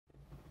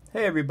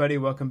Hey everybody,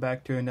 welcome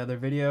back to another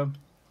video.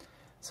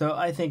 So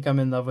I think I'm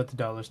in love with the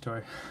dollar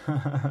store.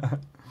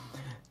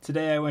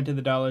 Today I went to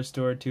the dollar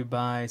store to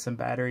buy some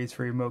batteries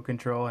for remote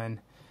control, and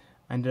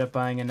I ended up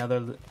buying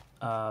another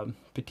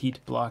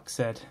Petit Block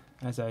set,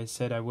 as I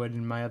said I would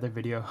in my other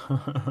video.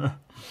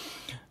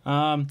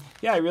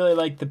 Yeah, I really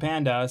liked the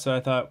panda, so I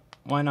thought,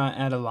 why not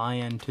add a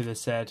lion to the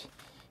set?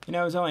 You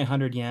know, it was only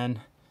 100 yen,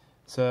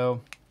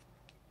 so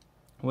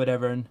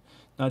whatever,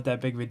 not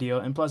that big of a deal.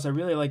 And plus I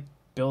really like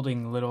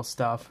building little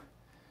stuff,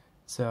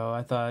 so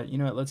I thought, you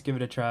know what, let's give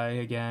it a try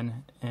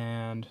again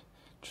and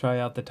try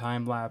out the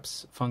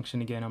time-lapse function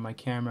again on my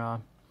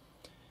camera.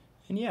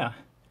 And yeah,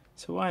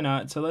 so why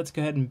not? So let's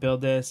go ahead and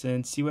build this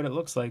and see what it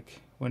looks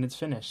like when it's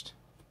finished.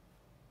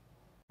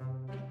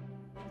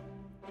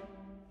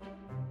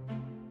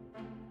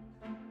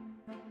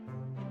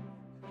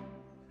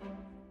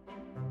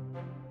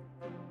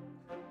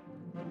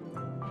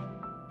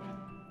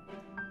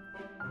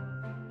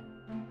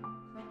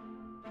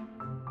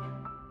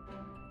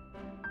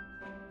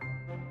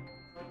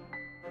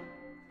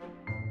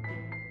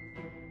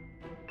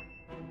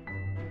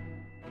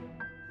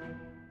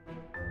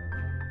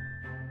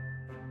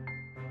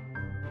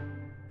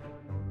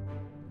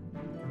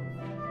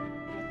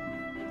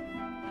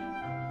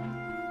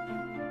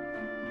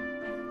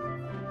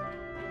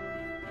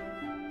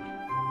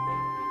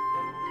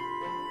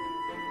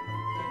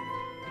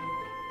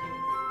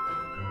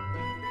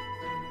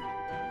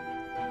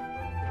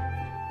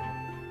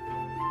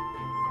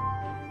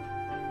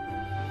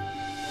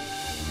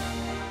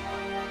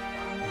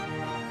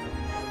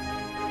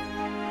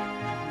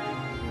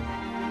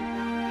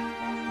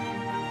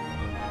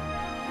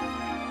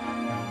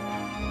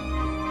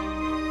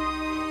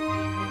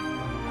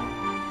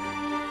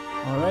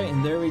 Alright,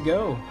 and there we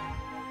go.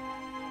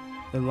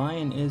 The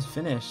lion is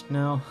finished.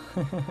 Now,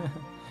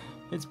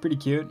 it's pretty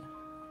cute.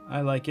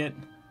 I like it.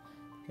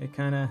 It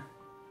kind of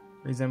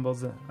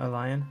resembles a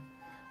lion.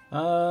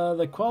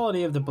 The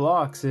quality of the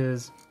blocks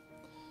is,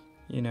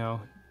 you know,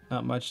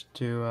 not much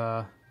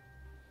to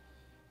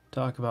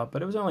talk about,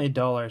 but it was only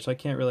 $1, so I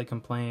can't really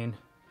complain.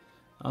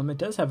 It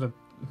does have a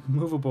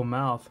movable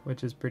mouth,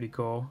 which is pretty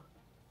cool.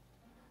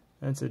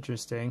 That's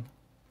interesting.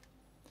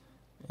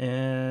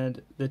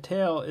 And the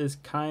tail is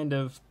kind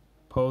of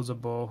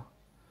posable,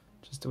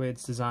 just the way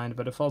it's designed,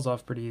 but it falls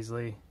off pretty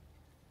easily.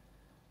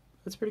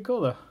 It's pretty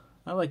cool though.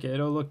 I like it.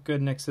 It'll look good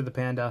next to the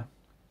panda.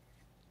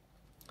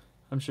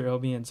 I'm sure it'll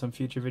be in some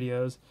future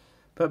videos.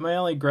 But my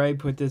only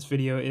gripe with this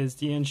video is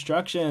the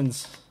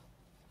instructions.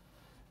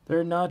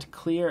 They're not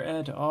clear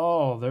at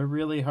all. They're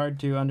really hard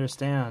to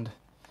understand.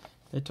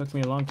 It took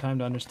me a long time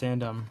to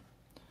understand them,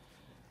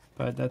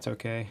 but that's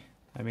okay.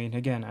 I mean,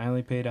 again, I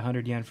only paid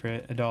 100 yen for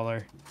it,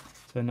 $1.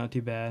 So not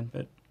too bad,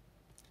 but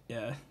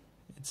yeah,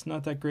 it's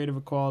not that great of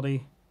a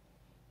quality.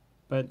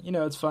 But, you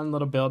know, it's fun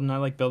little building. I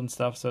like building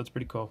stuff, so it's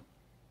pretty cool.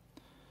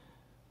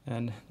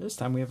 And this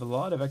time we have a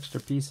lot of extra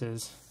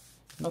pieces.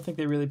 I don't think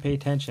they really pay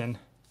attention,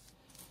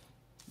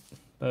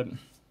 but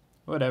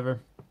whatever.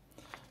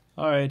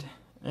 Alright,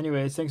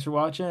 anyways, thanks for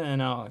watching,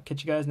 and I'll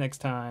catch you guys next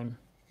time.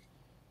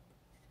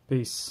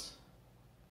 Peace.